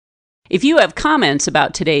If you have comments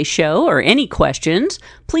about today's show or any questions,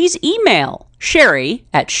 please email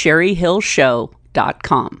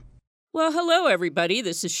Sherry@sherryhillshow.com. Well, hello, everybody.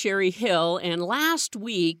 This is Sherry Hill. And last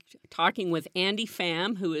week, talking with Andy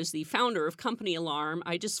Pham, who is the founder of Company Alarm,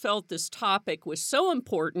 I just felt this topic was so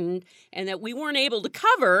important and that we weren't able to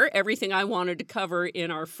cover everything I wanted to cover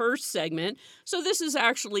in our first segment. So this is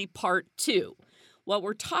actually part 2. What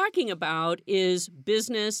we're talking about is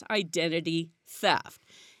business identity theft.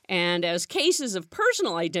 And as cases of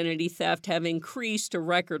personal identity theft have increased to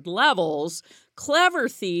record levels, clever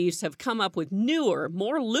thieves have come up with newer,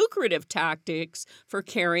 more lucrative tactics for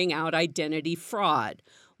carrying out identity fraud.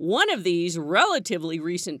 One of these relatively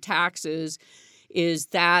recent taxes is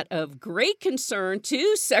that of great concern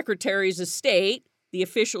to secretaries of state, the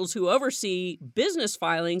officials who oversee business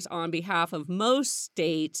filings on behalf of most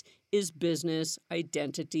states, is business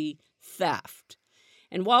identity theft.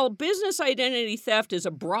 And while business identity theft is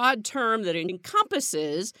a broad term that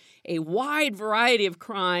encompasses a wide variety of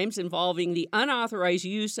crimes involving the unauthorized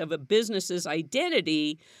use of a business's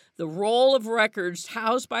identity, the role of records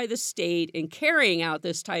housed by the state in carrying out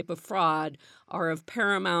this type of fraud are of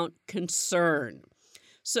paramount concern.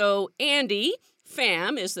 So Andy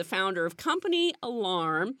Pham is the founder of Company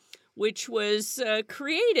Alarm, which was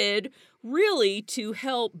created really to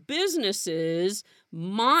help businesses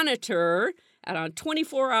monitor at a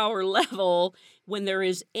 24-hour level when there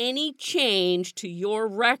is any change to your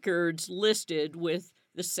records listed with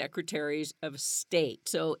the secretaries of state.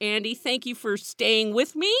 So, Andy, thank you for staying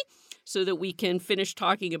with me so that we can finish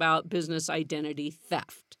talking about business identity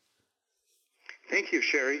theft. Thank you,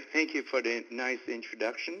 Sherry. Thank you for the nice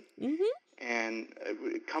introduction. And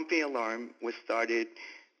Company Alarm was started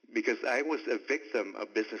because I was a victim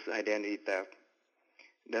of business identity theft.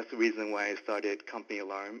 That's the reason why I started Company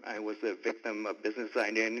Alarm. I was a victim of business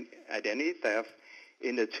identity theft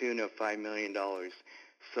in the tune of $5 million.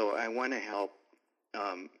 So I want to help.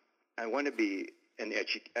 I want to be an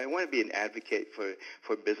advocate for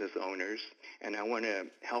business owners, and I want to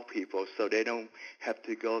help people so they don't have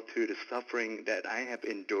to go through the suffering that I have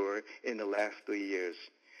endured in the last 3 years.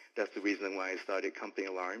 That's the reason why I started Company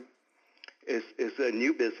Alarm. It's a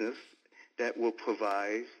new business that will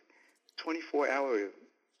provide 24-hour.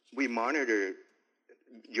 We monitor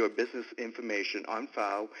your business information on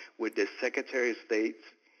file with the Secretary of State.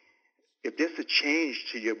 If there's a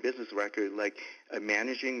change to your business record, like a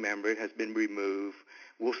managing member has been removed,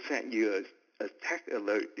 we'll send you a text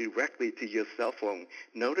alert directly to your cell phone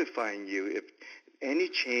notifying you if any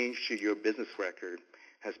change to your business record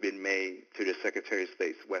has been made to the Secretary of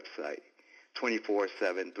State's website,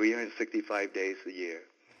 24/7, 365 days a year.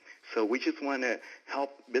 So we just want to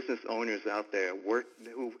help business owners out there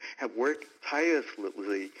who have worked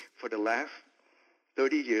tirelessly for the last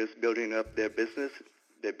 30 years building up their business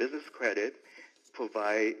credit,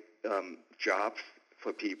 provide jobs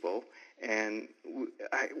for people. And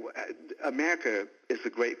America is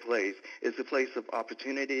a great place. It's a place of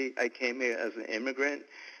opportunity. I came here as an immigrant.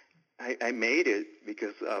 I made it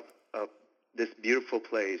because of this beautiful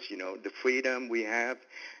place, the freedom we have,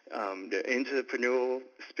 the entrepreneurial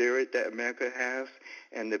spirit that America has,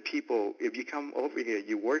 and the people. If you come over here,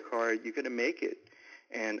 you work hard, you're going to make it.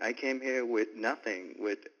 And I came here with nothing,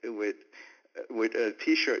 with a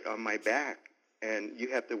T-shirt on my back. And you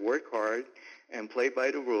have to work hard and play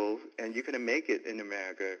by the rules, and you're going to make it in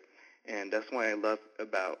America. And that's why I love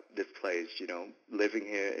about this place, living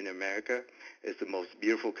here in America. It's the most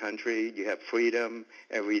beautiful country. You have freedom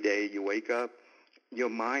every day you wake up. Your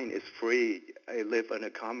mind is free. I lived under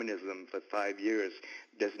communism for 5 years.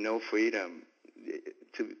 There's no freedom.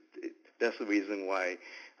 That's the reason why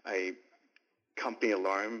Company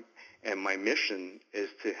Alarm, and my mission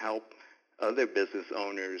is to help other business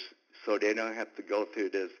owners so they don't have to go through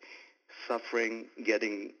this suffering,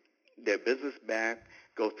 getting their business back,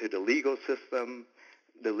 go through the legal system.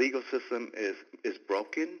 The legal system is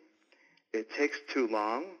broken. It takes too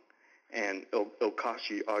long, and it'll cost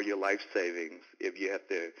you all your life savings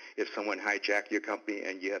if someone hijack your company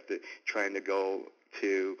and you have to trying to go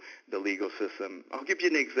to the legal system. I'll give you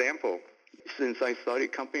an example. Since I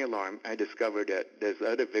started Company Alarm, I discovered that there's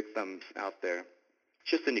other victims out there.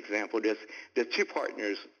 Just an example. There's two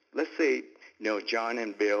partners. Let's say, John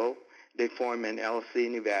and Bill. They form an LLC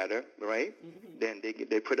in Nevada, right? Mm-hmm. Then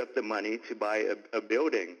they put up the money to buy a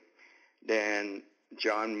building. Then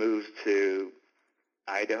John moves to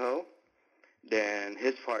Idaho. Then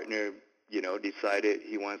his partner decided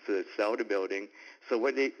he wants to sell the building. So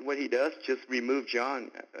what he does, just remove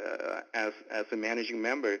John as a managing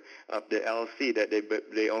member of the LLC that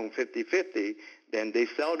they own 50-50. Then they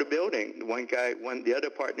sell the building. The other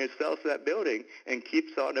partner sells that building and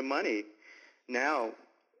keeps all the money. Now,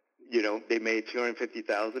 they made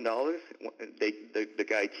 $250,000. The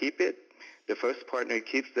guy keep it. The first partner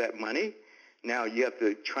keeps that money. Now you have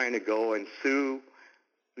to try to go and sue.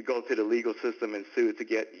 Go to the legal system and sue to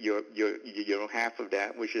get your half of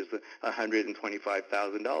that, which is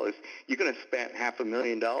 $125,000. You're going to spend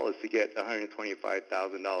 $500,000 to get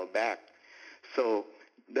 $125,000 back. So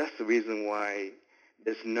that's the reason why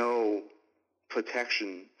there's no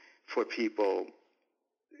protection for people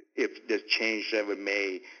if there's change that were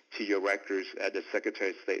made to your records at the Secretary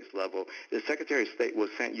of State's level. The Secretary of State will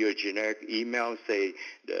send you a generic email, say,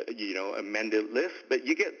 amended list, but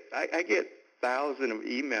I get thousands of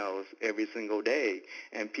emails every single day,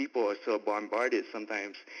 and people are so bombarded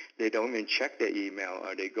sometimes they don't even check their email,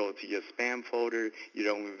 or they go to your spam folder, you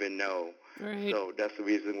don't even know. Right. So that's the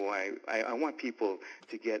reason why I want people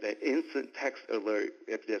to get an instant text alert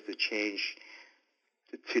if there's a change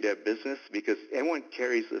to their business, because everyone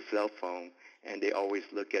carries a cell phone and they always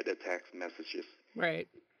look at the text messages. Right.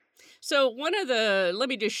 So let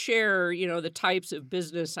me just share, the types of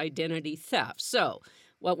business identity theft. So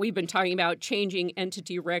what we've been talking about, changing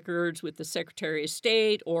entity records with the Secretary of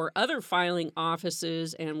State or other filing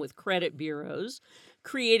offices and with credit bureaus,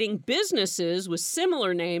 creating businesses with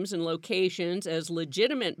similar names and locations as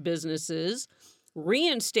legitimate businesses,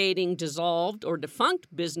 reinstating dissolved or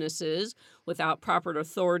defunct businesses without proper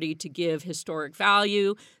authority to give historic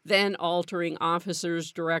value, then altering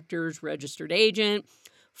officers, directors, registered agent,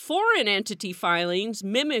 foreign entity filings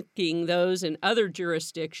mimicking those in other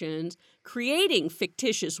jurisdictions, creating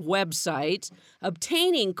fictitious websites,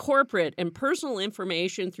 obtaining corporate and personal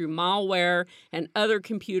information through malware and other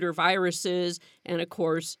computer viruses, and, of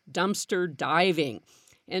course, dumpster diving.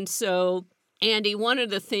 And so, Andy, one of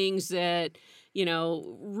the things that,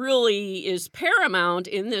 really is paramount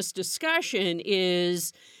in this discussion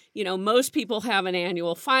is, most people have an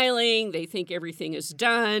annual filing. They think everything is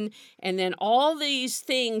done. And then all these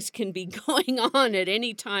things can be going on at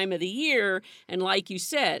any time of the year. And like you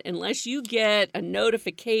said, unless you get a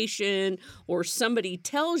notification or somebody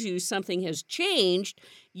tells you something has changed,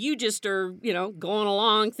 you just are, going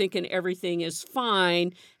along thinking everything is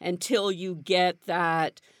fine until you get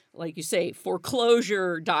that, like you say,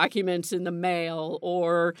 foreclosure documents in the mail,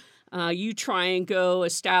 or you try and go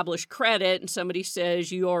establish credit and somebody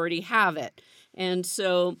says you already have it. And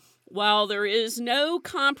so while there is no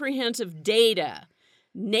comprehensive data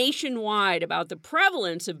nationwide about the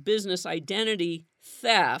prevalence of business identity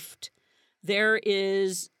theft, there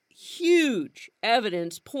is huge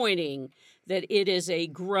evidence pointing that it is a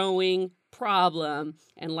growing problem.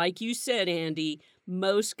 And like you said, Andy,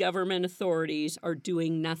 most government authorities are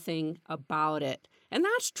doing nothing about it. And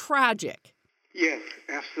that's tragic. Yes,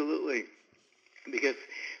 absolutely. Because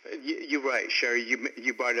you're right, Sherry.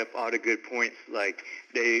 You brought up all the good points. Like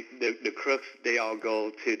the crooks, they all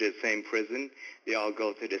go to the same prison. They all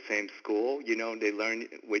go to the same school. They learn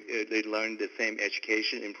the same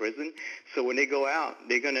education in prison. So when they go out,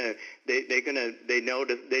 they know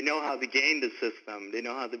how to game the system. They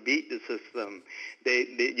know how to beat the system.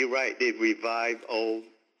 You're right. They revive old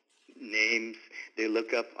names. They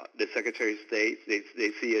look up the Secretary of State. They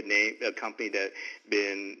see a company that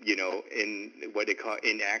been in what they call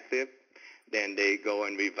inactive. Then they go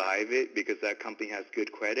and revive it because that company has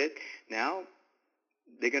good credit. Now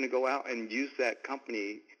they're going to go out and use that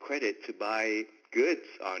company credit to buy goods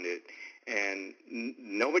on it, and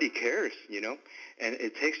nobody cares, And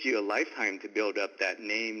it takes you a lifetime to build up that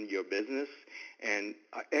name, your business, and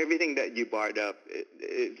everything that you brought up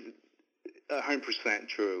is 100%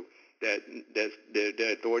 true. That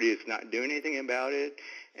the authority is not doing anything about it,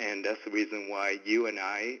 and that's the reason why you and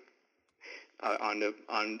I are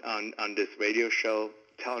on this radio show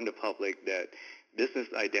telling the public that business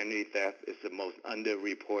identity theft is the most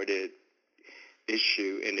underreported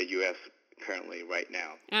issue in the U.S. currently right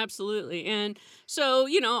now. Absolutely. And so,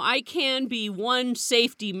 I can be one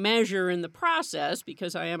safety measure in the process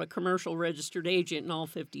because I am a commercial registered agent in all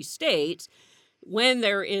 50 states. When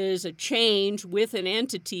there is a change with an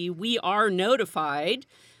entity, we are notified,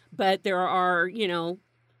 but there are,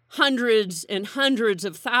 hundreds and hundreds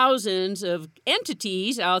of thousands of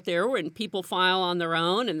entities out there when people file on their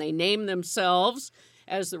own and they name themselves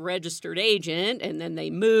as the registered agent, and then they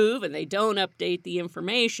move and they don't update the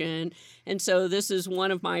information. And so this is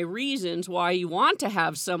one of my reasons why you want to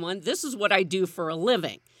have someone. This is what I do for a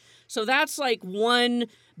living. So that's like one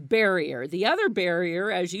barrier. The other barrier,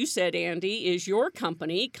 as you said, Andy, is your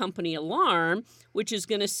company, Company Alarm, which is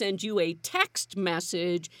going to send you a text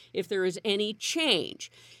message if there is any change.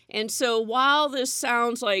 And so while this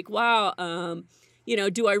sounds like, wow,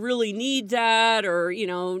 do I really need that? Or,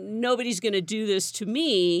 nobody's going to do this to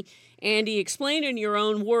me. Andy, explain in your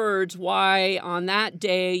own words why on that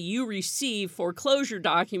day you received foreclosure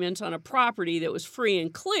documents on a property that was free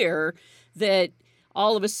and clear, that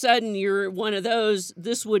all of a sudden you're one of those,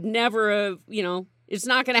 this would never have, it's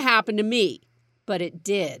not going to happen to me, but it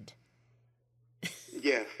did.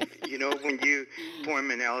 Yes. When you form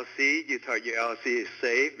an LLC, you thought your LLC is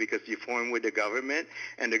safe because you formed with the government,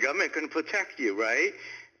 and the government can protect you, right?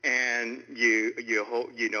 And your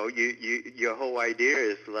whole idea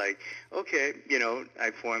is like, okay,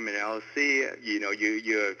 I form an LLC.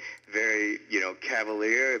 You're very,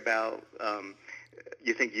 cavalier about.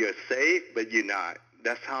 You think you're safe, but you're not.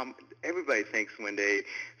 That's how everybody thinks when they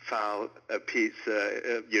file a piece,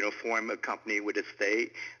 form a company with the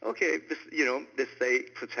state. Okay, the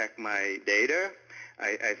state protect my data.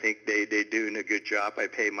 I think they're doing a good job. I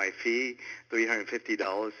pay my fee,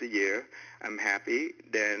 $350 a year. I'm happy.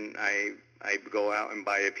 Then I go out and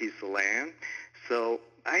buy a piece of land. So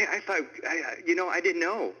I thought, I didn't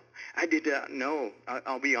know. I did not know.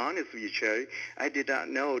 I'll be honest with you, Sherry. I did not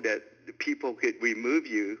know that people could remove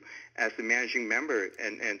you as the managing member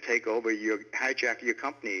and take over hijack your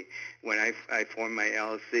company when I formed my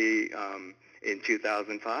LLC in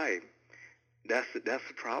 2005. That's the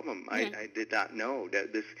problem. Yeah. I did not know that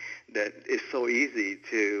it's so easy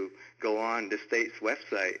to go on the state's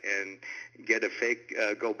website and get a fake,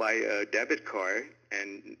 go buy a debit card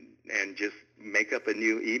and just make up a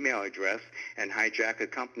new email address and hijack a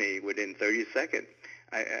company within 30 seconds.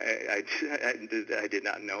 I did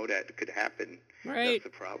not know that could happen. Right. That's the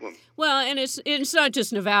problem. Well, and it's not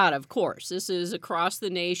just Nevada, of course. This is across the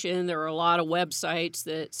nation. There are a lot of websites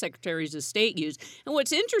that secretaries of state use. And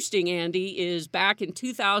what's interesting, Andy, is back in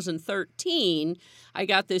 2013, I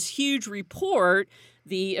got this huge report.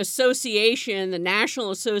 The National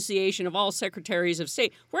Association of All Secretaries of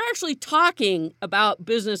State, we're actually talking about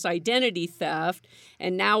business identity theft,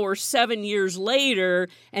 and now we're 7 years later,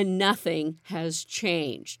 and nothing has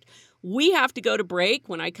changed. We have to go to break.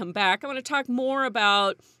 When I come back, I want to talk more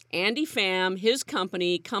about Andy Pham, his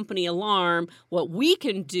company, Company Alarm, what we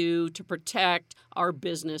can do to protect our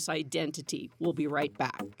business identity. We'll be right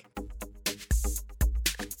back.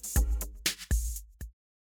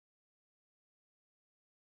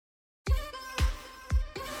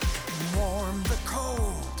 Warm the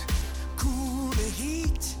cold, cool the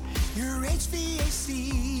heat. Your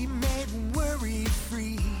HVAC made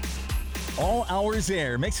worry-free. All Hours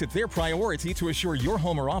Air makes it their priority to assure your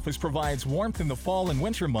home or office provides warmth in the fall and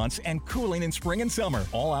winter months and cooling in spring and summer.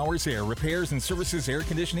 All Hours Air repairs and services air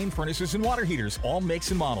conditioning, furnaces, and water heaters, all makes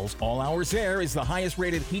and models. All Hours Air is the highest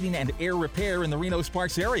rated heating and air repair in the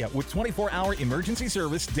Reno-Sparks area with 24-hour emergency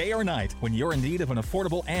service day or night. When you're in need of an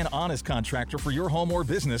affordable and honest contractor for your home or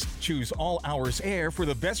business, choose All Hours Air for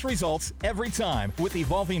the best results every time. With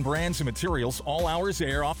evolving brands and materials, All Hours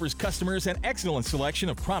Air offers customers an excellent selection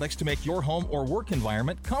of products to make your home or work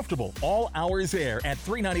environment comfortable. All Hours Air at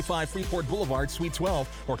 395 Freeport Boulevard, Suite 12,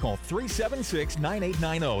 or call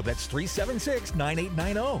 376-9890. That's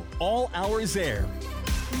 376-9890. All Hours Air.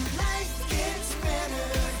 Life gets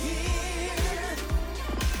better here.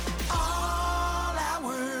 All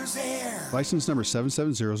Hours Air. License number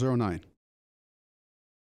 77009.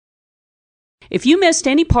 If you missed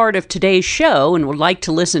any part of today's show and would like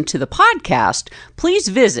to listen to the podcast, please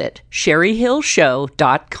visit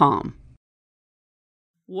SherryHillShow.com.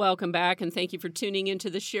 Welcome back, and thank you for tuning into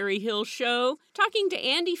the Sherry Hill Show. Talking to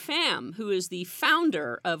Andy Pham, who is the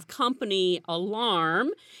founder of Company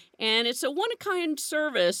Alarm, and it's a one-of-a-kind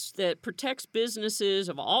service that protects businesses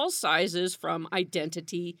of all sizes from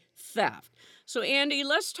identity theft. So, Andy,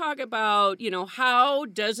 let's talk about, how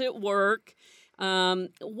does it work?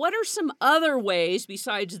 What are some other ways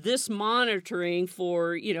besides this monitoring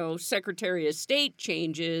for, Secretary of State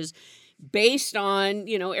changes based on,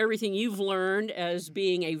 everything you've learned as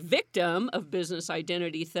being a victim of business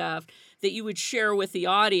identity theft that you would share with the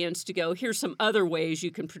audience to go, here's some other ways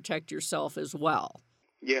you can protect yourself as well?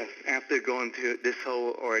 Yes, after going through this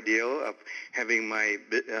whole ordeal of having my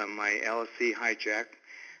LLC hijacked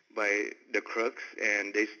by the crooks,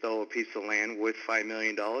 and they stole a piece of land worth $5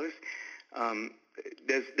 million,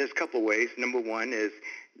 there's a couple ways. Number one is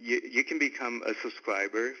you can become a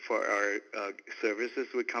subscriber for our services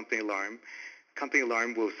with Company Alarm. Company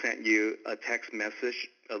Alarm will send you a text message,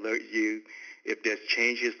 alert you if there's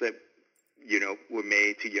changes that were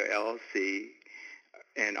made to your LLC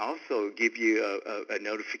and also give you a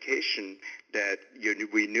notification that your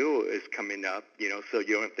renewal is coming up, so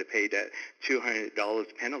you don't have to pay that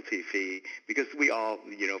 $200 penalty fee, because we all,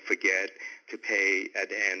 forget to pay at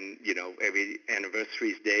the end, every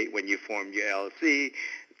anniversary's date when you form your LLC.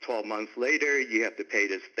 12 months later, you have to pay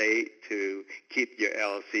the state to keep your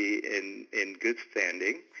LLC in good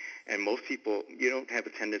standing. And most people, don't have a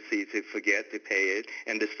tendency to forget to pay it,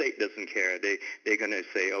 and the state doesn't care. They're going to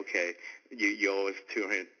say, okay, you owe us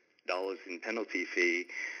 $200 in penalty fee.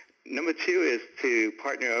 Number two is to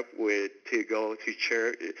partner up to go to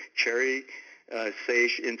Cherry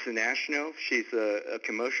Sage International. She's a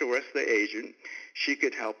commercial real estate agent. She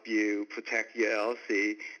could help you protect your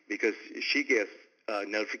LLC, because she gets a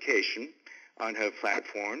notification on her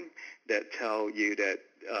platform that tell you that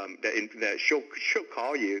she'll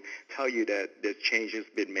call you, tell you that the change has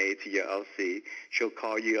been made to your LLC. She'll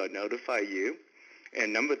call you or notify you.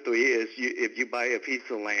 And number three is if you buy a piece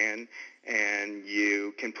of land and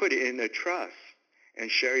you can put it in a trust, and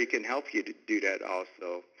Sherry can help you to do that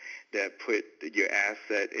also, that put your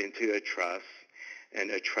asset into a trust. And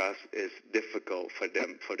a trust is difficult for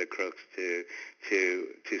the crooks to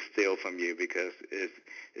steal from you, because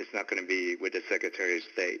it's not going to be with the Secretary of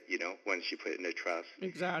State, once you put it in a trust.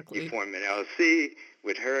 Exactly. You form an LLC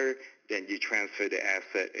with her, then you transfer the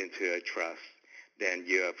asset into a trust. Then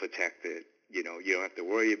you are protected. You don't have to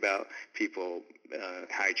worry about people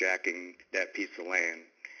hijacking that piece of land,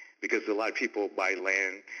 because a lot of people buy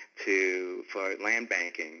land for land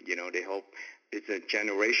banking. They hope. It's a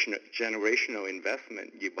generational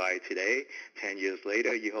investment. You buy today, 10 years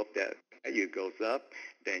later, you hope that value goes up,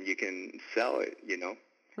 then you can sell it,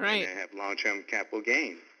 right, and have long-term capital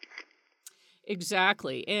gain.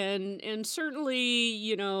 Exactly. And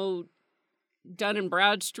certainly, Dun &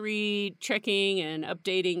 Bradstreet, checking and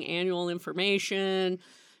updating annual information,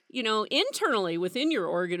 internally within your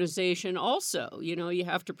organization also, you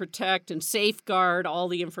have to protect and safeguard all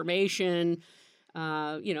the information.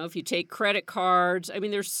 If you take credit cards,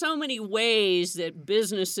 there's so many ways that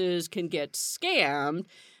businesses can get scammed.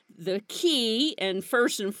 The key, and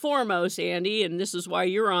first and foremost, Andy, and this is why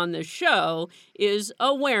you're on this show, is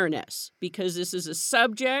awareness, because this is a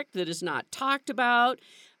subject that is not talked about.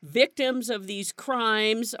 Victims of these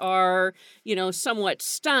crimes are, somewhat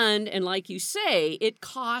stunned. And like you say, it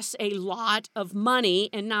costs a lot of money,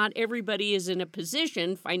 and not everybody is in a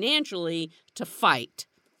position financially to fight.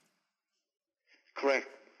 Correct,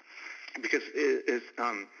 because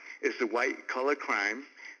it's a white-collar crime,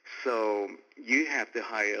 so you have to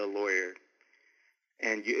hire a lawyer.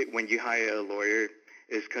 And when you hire a lawyer,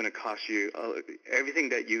 it's going to cost you everything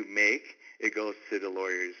that you make. It goes to the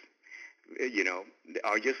lawyers.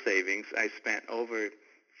 All your savings. I spent over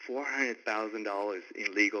 $400,000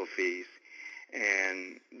 in legal fees.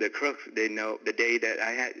 And the crooks, they know the day that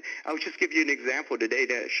I'll just give you an example. The day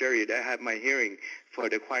that, Sherry, that I had my hearing for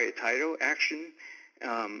the quiet title action,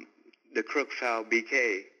 the crook filed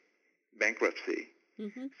BK, bankruptcy.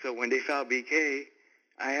 Mm-hmm. So when they filed BK,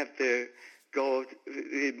 I have to go,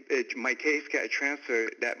 my case got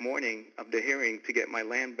transferred that morning of the hearing to get my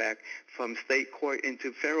land back from state court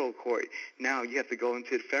into federal court. Now you have to go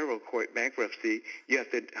into federal court bankruptcy. You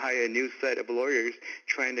have to hire a new set of lawyers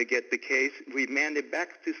trying to get the case remanded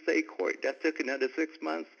back to state court. That took another 6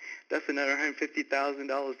 months. That's another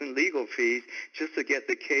 $150,000 in legal fees just to get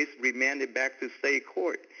the case remanded back to state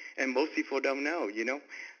court. And most people don't know,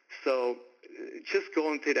 So just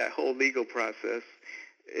going through that whole legal process,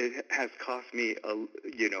 it has cost me,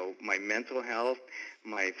 my mental health,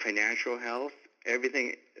 my financial health,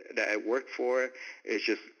 everything that I work for is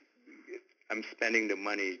just, I'm spending the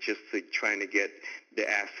money just to trying to get the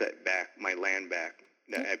asset back, my land back,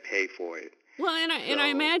 that I pay for it. Well, and I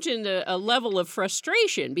imagine a level of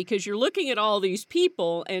frustration, because you're looking at all these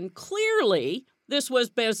people, and clearly this was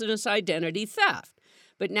business identity theft.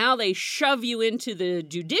 But now they shove you into the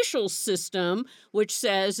judicial system, which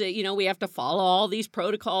says that, we have to follow all these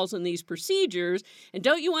protocols and these procedures. And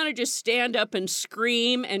don't you want to just stand up and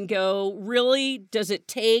scream and go, really? Does it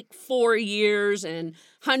take 4 years and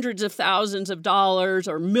hundreds of thousands of dollars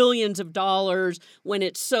or millions of dollars when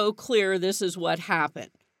it's so clear this is what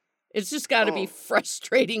happened? It's just got to be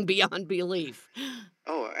frustrating beyond belief.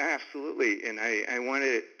 Oh, absolutely. And I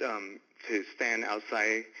wanted to stand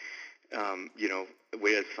outside,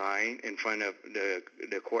 with a sign in front of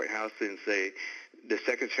the courthouse and say, the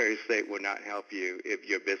Secretary of State will not help you if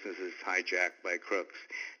your business is hijacked by crooks.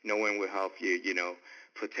 No one will help you,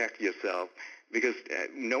 protect yourself, because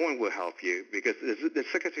no one will help you, because the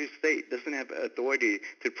Secretary of State doesn't have authority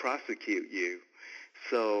to prosecute you.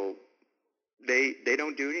 So they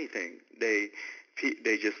don't do anything. They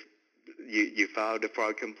just you filed a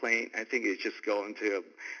fraud complaint, I think it's just going to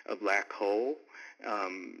a black hole.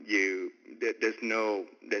 There's no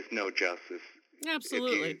justice.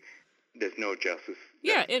 Absolutely. There's no justice.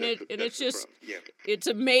 Yeah, it's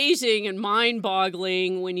amazing and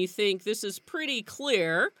mind-boggling when you think this is pretty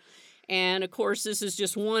clear. And, of course, this is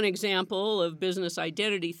just one example of business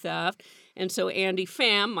identity theft. And so Andy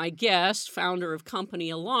Pham, my guest, founder of Company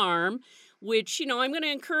Alarm, which, I'm going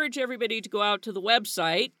to encourage everybody to go out to the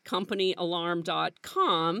website,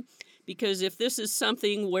 companyalarm.com, because if this is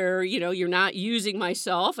something where, you're not using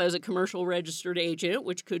myself as a commercial registered agent,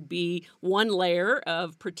 which could be one layer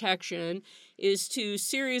of protection, is to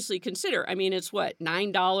seriously consider. I mean, it's what,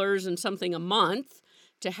 $9 and something a month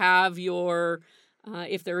to have your...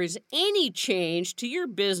 if there is any change to your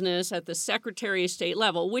business at the Secretary of State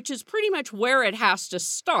level, which is pretty much where it has to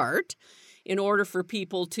start in order for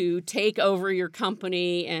people to take over your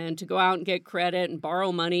company and to go out and get credit and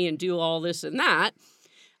borrow money and do all this and that,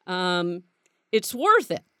 it's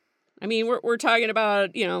worth it. I mean, we're talking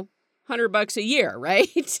about, $100 a year,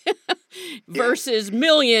 right? Versus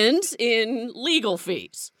millions in legal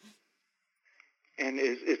fees. And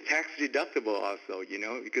it's tax deductible also,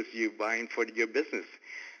 because you're buying for your business.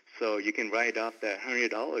 So you can write off that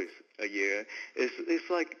 $100 a year. It's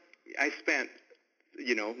like I spent,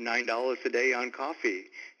 $9 a day on coffee.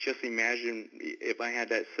 Just imagine if I had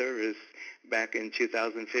that service back in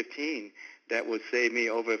 2015, that would save me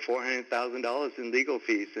over $400,000 in legal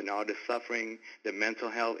fees and all the suffering, the mental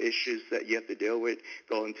health issues that you have to deal with,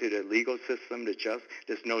 going to the legal system,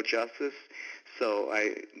 there's no justice. So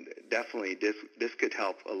definitely this could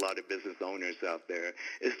help a lot of business owners out there.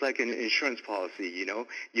 It's like an insurance policy,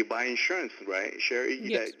 You buy insurance, right, Sherry?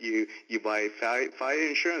 Yes. That you buy fire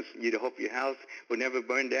insurance. You hope your house will never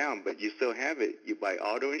burn down, but you still have it. You buy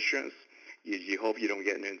auto insurance. You hope you don't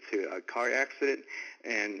get into a car accident.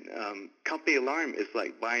 And Company Alarm is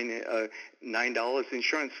like buying $9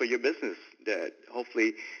 insurance for your business that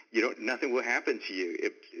hopefully nothing will happen to you.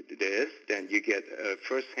 If it is, then you get a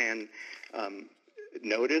first-hand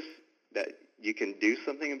notice that you can do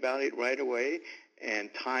something about it right away, and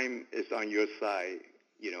time is on your side.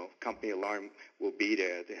 Company Alarm will be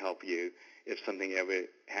there to help you if something ever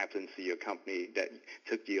happens to your company that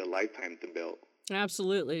took you a lifetime to build.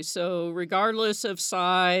 Absolutely. So regardless of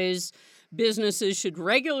size, businesses should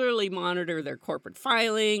regularly monitor their corporate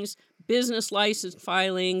filings, business license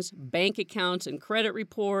filings, bank accounts and credit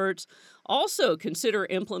reports. Also consider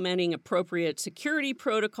implementing appropriate security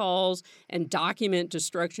protocols and document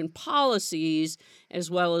destruction policies,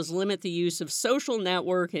 as well as limit the use of social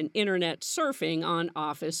network and internet surfing on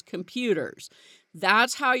office computers.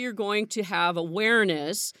 That's how you're going to have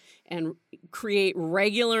awareness and create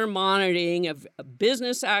regular monitoring of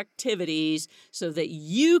business activities so that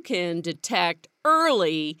you can detect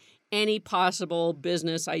early any possible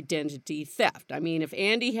business identity theft. I mean, if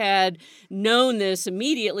Andy had known this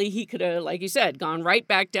immediately, he could have, like you said, gone right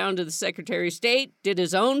back down to the Secretary of State, did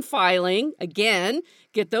his own filing, again,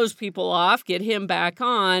 get those people off, get him back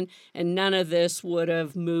on, and none of this would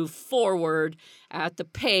have moved forward at the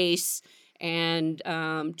pace and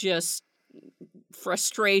just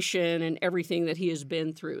frustration and everything that he has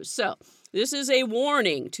been through. So this is a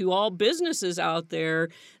warning to all businesses out there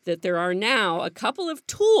that there are now a couple of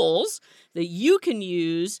tools that you can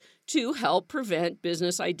use to help prevent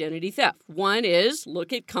business identity theft. One is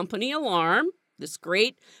look at Company Alarm, this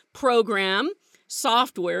great program,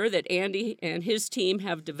 software that Andy and his team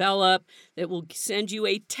have developed that will send you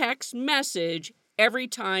a text message every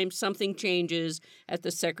time something changes at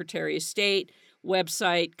the Secretary of State.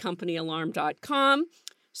 Website, companyalarm.com.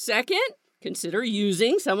 Second, consider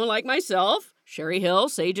using someone like myself, Sherry Hill,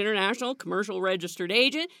 Sage International, commercial registered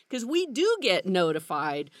agent, because we do get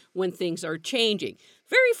notified when things are changing.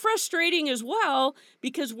 Very frustrating as well,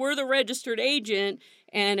 because we're the registered agent,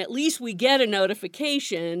 and at least we get a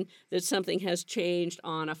notification that something has changed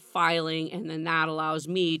on a filing, and then that allows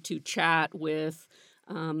me to chat with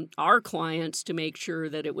our clients to make sure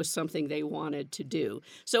that it was something they wanted to do.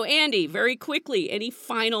 So, Andy, very quickly, any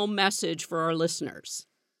final message for our listeners?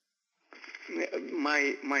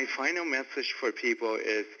 My final message for people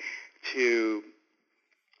is to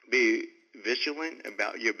be vigilant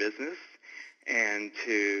about your business and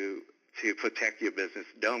to protect your business.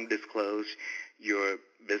 Don't disclose your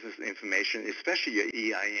business information, especially your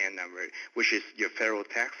EIN number, which is your federal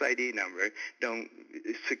tax ID number. Don't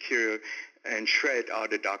secure and shred all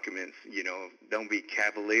the documents. Don't be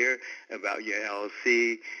cavalier about your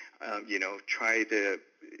LLC. Try to,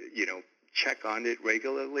 check on it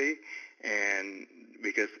regularly and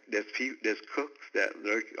because there's crooks that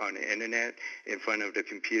lurk on the internet in front of the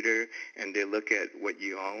computer, and they look at what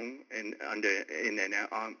you own, and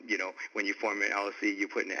when you form an LLC, you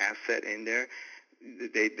put an asset in there.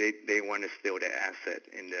 They want to steal the asset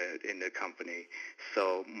in the company.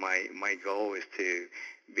 So my goal is to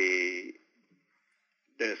be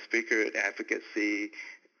the speaker of advocacy,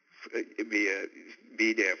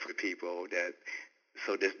 be there for people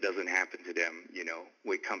so this doesn't happen to them.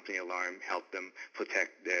 With Company Alarm, help them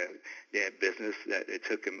protect their business that it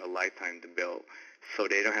took them a lifetime to build, so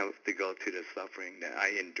they don't have to go through the suffering that I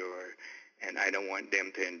endure, and I don't want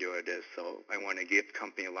them to endure this. So I want to give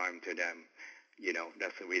Company Alarm to them.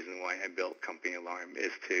 That's the reason why I built Company Alarm,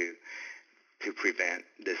 is to prevent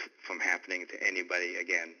this from happening to anybody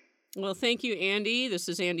again. Well, thank you, Andy. This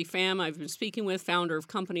is Andy Pham. I've been speaking with, founder of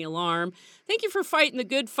Company Alarm. Thank you for fighting the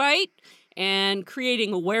good fight and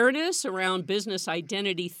creating awareness around business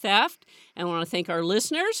identity theft. And I want to thank our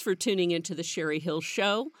listeners for tuning into the Sherry Hill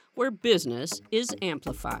Show, where business is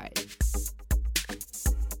amplified.